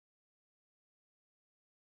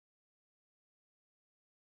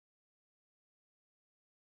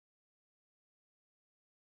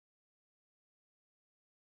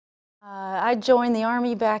I joined the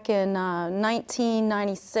Army back in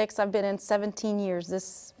 1996. I've been in 17 years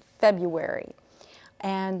this February.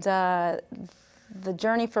 And the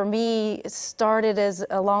journey for me started as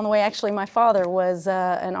along the way. Actually, my father was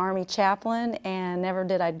an Army chaplain, and never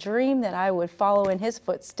did I dream that I would follow in his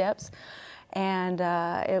footsteps. And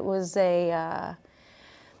it was a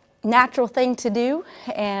natural thing to do.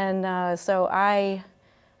 And so I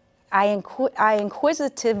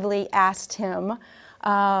inquisitively asked him,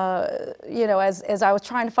 as I was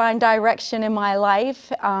trying to find direction in my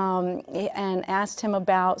life, and asked him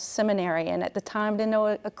about seminary. And at the time, didn't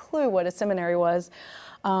know a clue what a seminary was.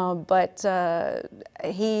 But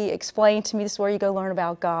he explained to me, this is where you go learn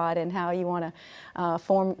about God and how you want to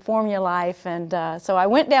form your life. And so I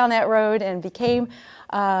went down that road and became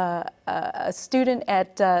a student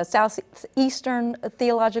at Southeastern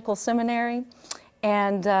Theological Seminary.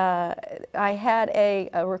 And I had a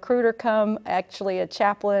recruiter come, actually a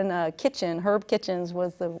chaplain, Kitchen, Herb Kitchens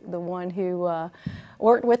was the one who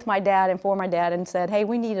worked with my dad and for my dad, and said, hey,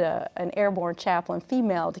 we need an airborne chaplain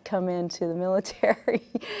female to come into the military.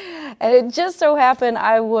 And it just so happened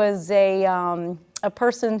I was a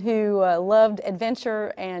person who loved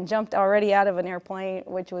adventure and jumped already out of an airplane,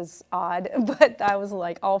 which was odd, but I was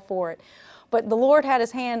like all for it. But the Lord had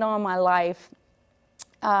his hand on my life.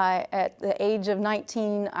 At the age of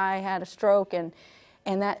 19, I had a stroke, and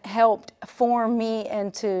that helped form me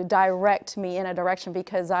and to direct me in a direction,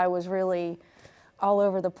 because I was really all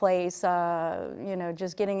over the place,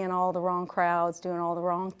 just getting in all the wrong crowds, doing all the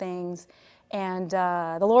wrong things. And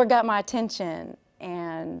the Lord got my attention,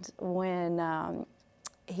 and when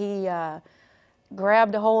he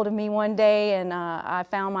grabbed a hold of me one day, and I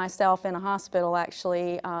found myself in a hospital,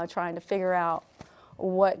 actually, trying to figure out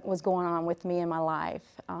what was going on with me in my life.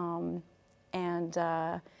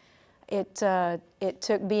 It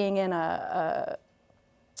took being in a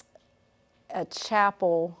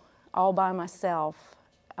chapel all by myself.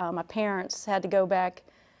 My parents had to go back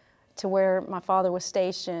to where my father was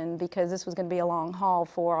stationed, because this was going to be a long haul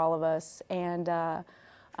for all of us. And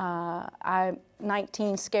I'm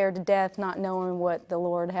 19, scared to death, not knowing what the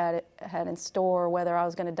Lord had in store, whether I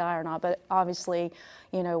was going to die or not. But obviously,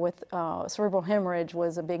 with cerebral hemorrhage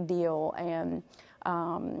was a big deal, and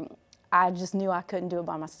I just knew I couldn't do it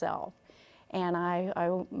by myself. And I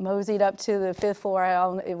moseyed up to the 5th floor.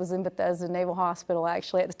 It was in Bethesda Naval Hospital,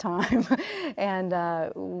 actually, at the time. And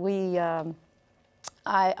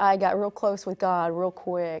I got real close with God real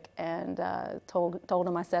quick, and told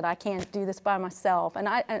him, I said, I can't do this by myself. And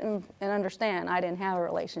understand, I didn't have a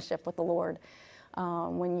relationship with the Lord.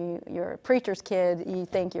 When you're a preacher's kid, you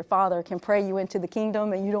think your father can pray you into the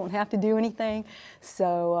kingdom and you don't have to do anything.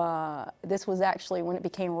 So this was actually when it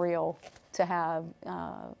became real to have,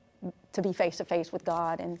 to be face to face with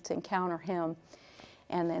God and to encounter him.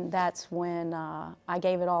 And then that's when I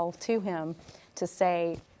gave it all to him, to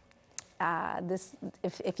say,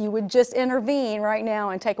 if you would just intervene right now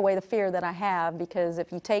and take away the fear that I have, because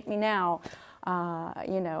if you take me now,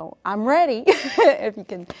 I'm ready.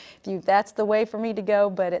 if that's the way for me to go.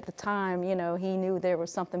 But at the time, he knew there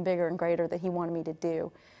was something bigger and greater that he wanted me to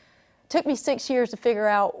do. It took me 6 years to figure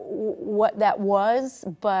out what that was,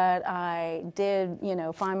 but I did,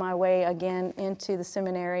 find my way again into the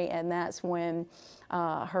seminary, and that's when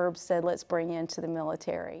Herb said, let's bring you into the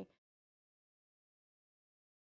military.